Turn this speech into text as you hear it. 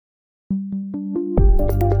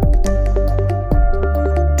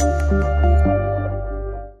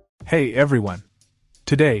Hey everyone!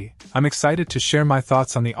 Today, I'm excited to share my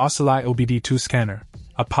thoughts on the AUCELI OBD2 scanner,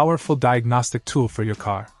 a powerful diagnostic tool for your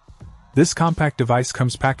car. This compact device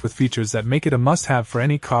comes packed with features that make it a must-have for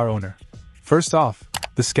any car owner. First off,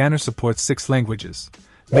 the scanner supports 6 languages,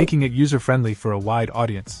 making it user-friendly for a wide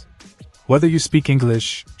audience. Whether you speak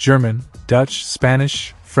English, German, Dutch,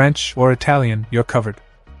 Spanish, French, or Italian, you're covered.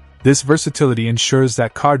 This versatility ensures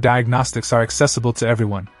that car diagnostics are accessible to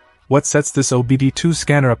everyone. What sets this OBD2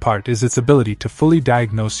 scanner apart is its ability to fully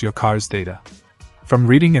diagnose your car's data. From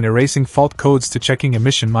reading and erasing fault codes to checking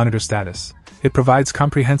emission monitor status, it provides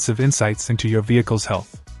comprehensive insights into your vehicle's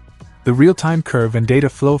health. The real-time curve and data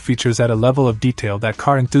flow features at a level of detail that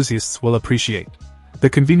car enthusiasts will appreciate. The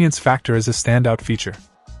convenience factor is a standout feature.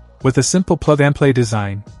 With a simple plug-and-play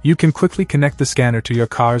design, you can quickly connect the scanner to your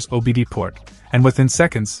car's OBD port, and within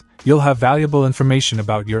seconds, you'll have valuable information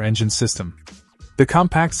about your engine system. The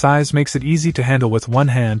compact size makes it easy to handle with one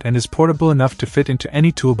hand and is portable enough to fit into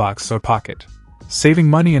any toolbox or pocket. Saving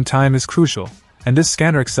money and time is crucial, and this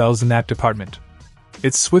scanner excels in that department.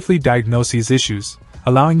 It swiftly diagnoses issues,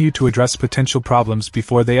 allowing you to address potential problems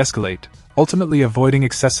before they escalate, ultimately avoiding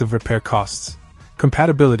excessive repair costs.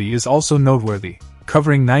 Compatibility is also noteworthy,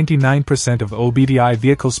 covering 99% of OBDI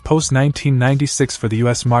vehicles post-1996 for the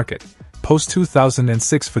US market,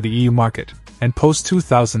 post-2006 for the EU market, and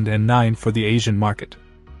post-2009 for the Asian market.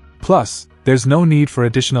 Plus, there's no need for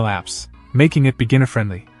additional apps, making it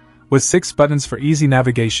beginner-friendly. With 6 buttons for easy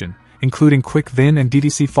navigation, including quick VIN and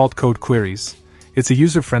DTC fault code queries, it's a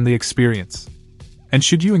user-friendly experience. And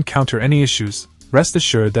should you encounter any issues, rest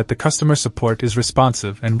assured that the customer support is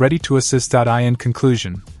responsive and ready to assist. In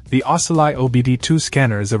conclusion, the AUCELI OBD2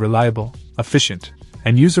 scanner is a reliable, efficient,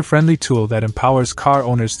 and user-friendly tool that empowers car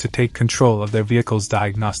owners to take control of their vehicle's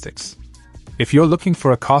diagnostics. If you're looking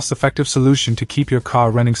for a cost-effective solution to keep your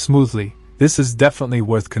car running smoothly, this is definitely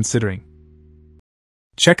worth considering.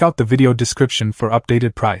 Check out the video description for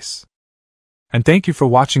updated price. And thank you for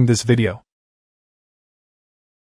watching this video.